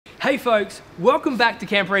Hey folks, welcome back to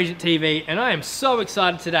Camperagent TV, and I am so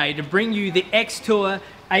excited today to bring you the XTour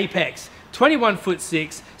Apex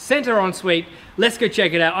 21'6" center ensuite. Let's go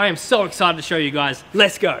check it out. I am so excited to show you guys.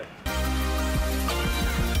 Let's go.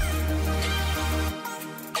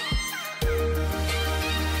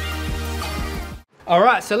 All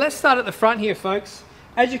right, so let's start at the front here, folks.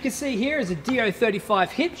 As you can see here is a DO35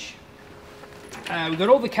 hitch. We've got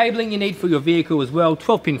all the cabling you need for your vehicle as well,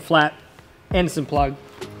 12-pin flat, Anderson plug.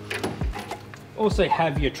 Also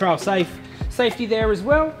have your trail safety there as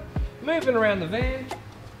well. Moving around the van,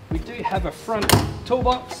 we do have a front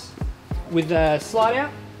toolbox with a slide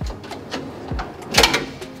out.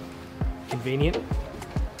 Convenient.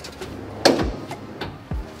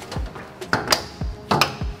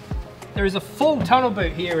 There is a full tunnel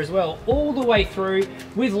boot here as well, all the way through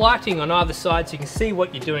with lighting on either side so you can see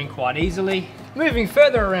what you're doing quite easily. Moving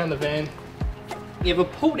further around the van, you have a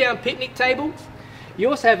pull-down picnic table. You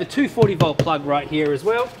also have a 240 volt plug right here as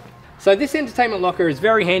well. So this entertainment locker is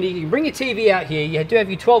very handy. You can bring your TV out here. You do have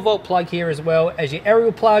your 12 volt plug here as well as your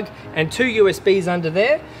aerial plug and two USBs under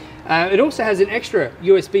there. It also has an extra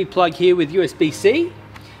USB plug here with USB-C,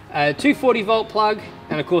 240 volt plug,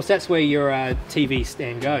 and of course that's where your TV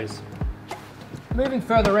stand goes. Moving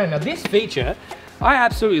further around, now this feature, I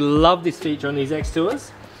absolutely love this feature on these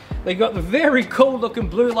XTours. They've got the very cool looking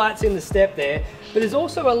blue lights in the step there, but there's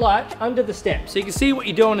also a light under the step, so you can see what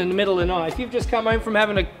you're doing in the middle of the night. If you've just come home from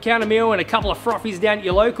having a counter meal and a couple of frothies down at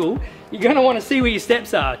your local, you're going to want to see where your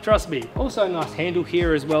steps are, trust me. Also a nice handle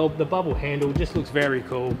here as well. The bubble handle just looks very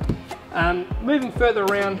cool. Moving further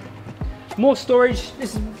around, more storage.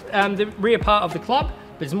 This is the rear part of the club.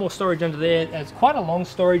 There's more storage under there. It's quite a long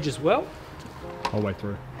storage as well. Whole way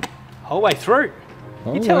through. Whole way through?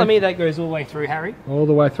 You're telling me that goes all the way through, Harry? All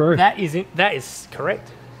the way through. That is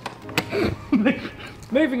correct.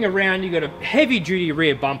 Moving around, you've got a heavy duty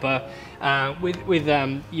rear bumper with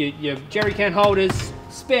your jerry can holders,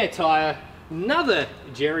 spare tire, another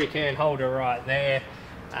jerry can holder right there,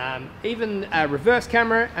 even a reverse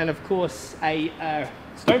camera, and of course a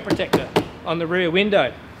stone protector on the rear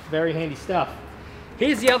window. Very handy stuff.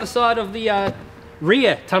 Here's the other side of the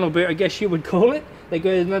rear tunnel boot, I guess you would call it. They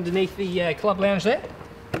go underneath the club lounge there.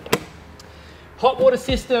 Hot water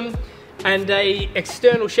system and a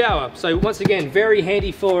external shower. So once again, very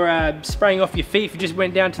handy for spraying off your feet. If you just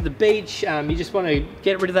went down to the beach, you just want to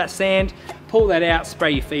get rid of that sand, pull that out,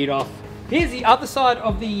 spray your feet off. Here's the other side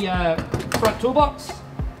of the front toolbox.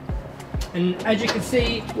 And as you can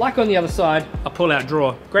see, like on the other side, a pull-out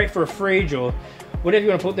drawer. Great for a fridge or whatever you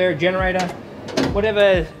want to put there, a generator,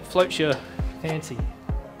 whatever floats your fancy.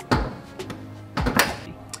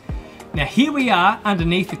 Now here we are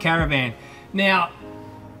underneath the Caravan. Now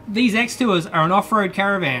these XTours are an off-road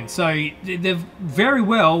caravan, so they're very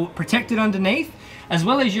well protected underneath, as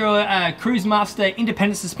well as your Cruise Master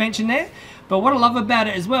independent suspension there. But what I love about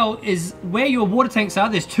it as well is where your water tanks are.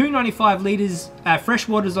 There's two 95 litres fresh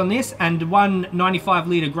waters on this and one 95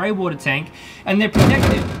 litre grey water tank, and they're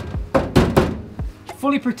protected,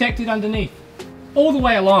 fully protected underneath, all the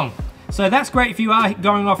way along. So that's great if you are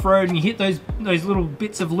going off-road and you hit those little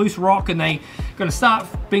bits of loose rock and they're going to start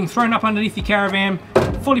being thrown up underneath your Caravan,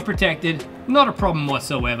 fully protected, not a problem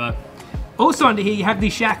whatsoever. Also under here you have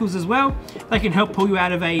these shackles as well. They can help pull you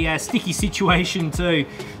out of a sticky situation too.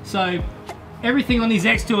 So everything on these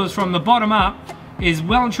XTours from the bottom up is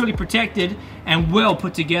well and truly protected and well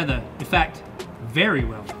put together. In fact, very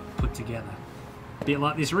well put together. A bit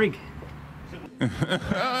like this rig.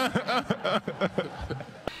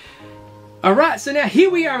 Alright, so now here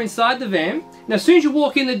we are inside the van. Now as soon as you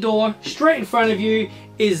walk in the door, straight in front of you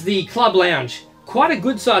is the club lounge. Quite a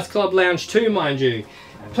good sized club lounge too, mind you.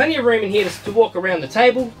 Plenty of room in here to walk around the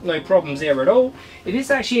table, no problems there at all. It is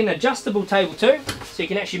actually an adjustable table too, so you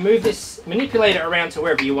can actually move this, manipulate it around to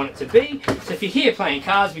wherever you want it to be. So if you're here playing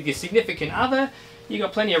cards with your significant other, you've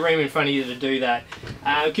got plenty of room in front of you to do that.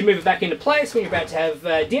 You can move it back into place when you're about to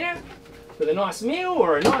have dinner with a nice meal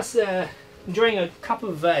or a nice enjoying a cup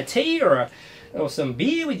of tea or some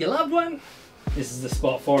beer with your loved one. This is the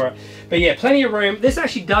spot for it. But yeah, plenty of room. This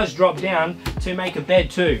actually does drop down to make a bed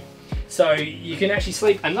too. So you can actually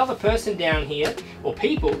sleep another person down here, or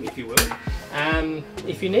people if you will,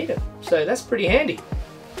 if you need it. So that's pretty handy.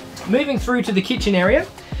 Moving through to the kitchen area.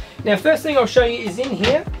 Now first thing I'll show you is in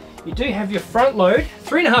here, you do have your front load,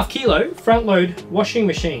 3.5 kilo front load washing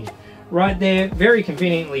machine. Right there, very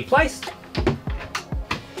conveniently placed.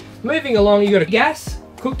 Moving along, you've got a gas,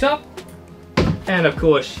 cooktop, and of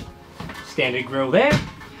course, standard grill there.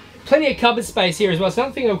 Plenty of cupboard space here as well. So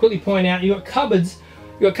something I'll quickly point out, you've got cupboards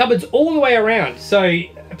all the way around. So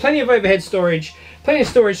plenty of overhead storage, plenty of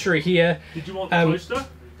storage through here. Did you want the toaster?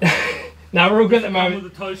 No, we're all good at the moment. It comes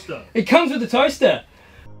with a toaster. It comes with a toaster.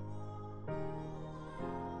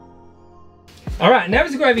 Alright, now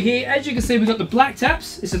as we go over here, as you can see, we've got the black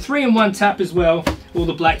taps. It's a 3-in-1 tap as well. All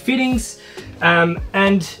the black fittings.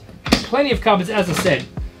 And plenty of cupboards, as I said.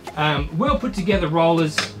 Well put together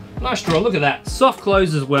rollers. Nice drawer, look at that. Soft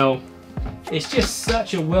close as well. It's just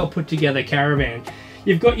such a well put together Caravan.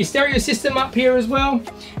 You've got your stereo system up here as well.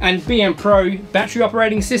 And BM Pro battery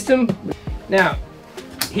operating system. Now,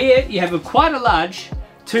 here you have quite a large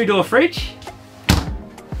 2-door fridge.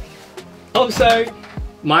 Also,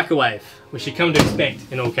 microwave, which you come to expect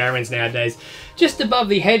in all caravans nowadays. Just above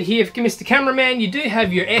the head here, Mr. Cameraman, you do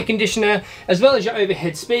have your air conditioner as well as your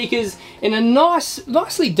overhead speakers in a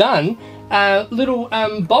nicely done little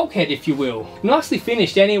bulkhead, if you will. Nicely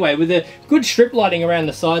finished anyway, with a good strip lighting around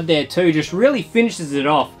the side there too. Just really finishes it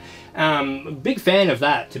off. Big fan of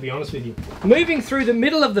that, to be honest with you. Moving through the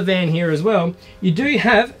middle of the van here as well, you do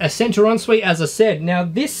have a center ensuite, as I said. Now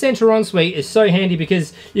this center ensuite is so handy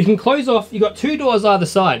because you can close off, you've got 2 doors either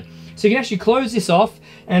side. So you can actually close this off,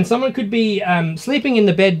 and someone could be sleeping in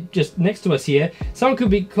the bed just next to us here. Someone could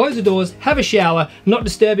be close the doors, have a shower, not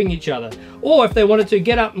disturbing each other. Or if they wanted to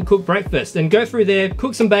get up and cook breakfast and go through there,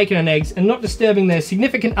 cook some bacon and eggs, and not disturbing their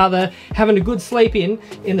significant other, having a good sleep in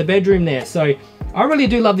the bedroom there. So I really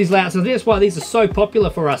do love these layouts, and that's why these are so popular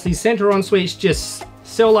for us. These center ensuites just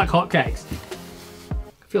sell like hotcakes.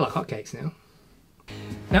 I feel like hotcakes now.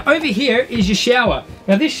 Now over here is your shower.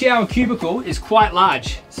 Now this shower cubicle is quite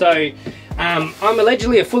large. So I'm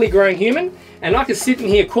allegedly a fully grown human, and I can sit in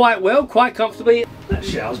here quite well, quite comfortably. That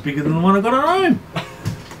shower's bigger than the one I got at home.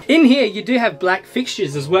 In here you do have black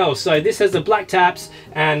fixtures as well. So this has the black taps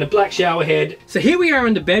and the black shower head. So here we are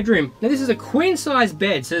in the bedroom. Now this is a queen size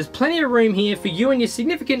bed, so there's plenty of room here for you and your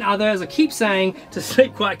significant other, as I keep saying, to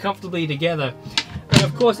sleep quite comfortably together. And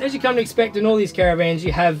of course, as you come to expect in all these caravans,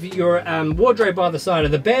 you have your wardrobe by the side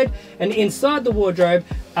of the bed, and inside the wardrobe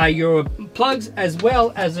are your plugs as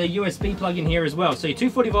well as a USB plug in here as well. So your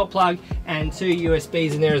 240-volt plug and 2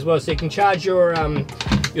 USBs in there as well, so you can charge your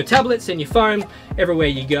tablets and your phone everywhere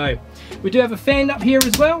you go. We do have a fan up here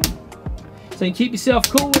as well, so you can keep yourself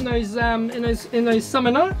cool in those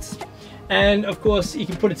summer nights. And of course, you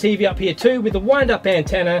can put a TV up here too with a wind-up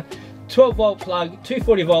antenna. 12-volt plug,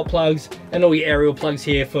 240-volt plugs, and all your aerial plugs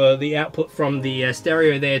here for the output from the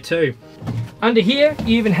stereo there too. Under here,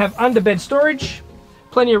 you even have underbed storage.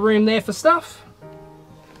 Plenty of room there for stuff.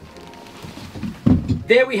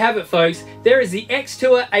 There we have it, folks. There is the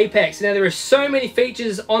XTour Apex. Now there are so many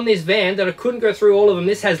features on this van that I couldn't go through all of them.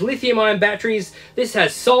 This has lithium-ion batteries, this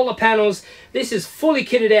has solar panels, this is fully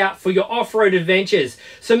kitted out for your off-road adventures.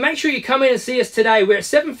 So make sure you come in and see us today. We're at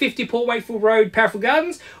 750 Port Wakefield Road, Parafield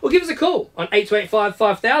Gardens, or give us a call on 8285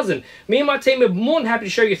 5000. Me and my team are more than happy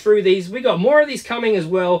to show you through these. We got more of these coming as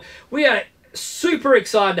well. We are super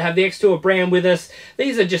excited to have the XTour brand with us.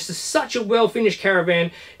 These are just such a well-finished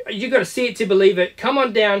caravan. You got to see it to believe it. Come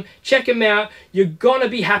on down, check them out. You're gonna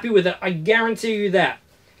be happy with it. I guarantee you that.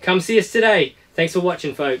 Come see us today. Thanks for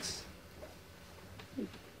watching, folks.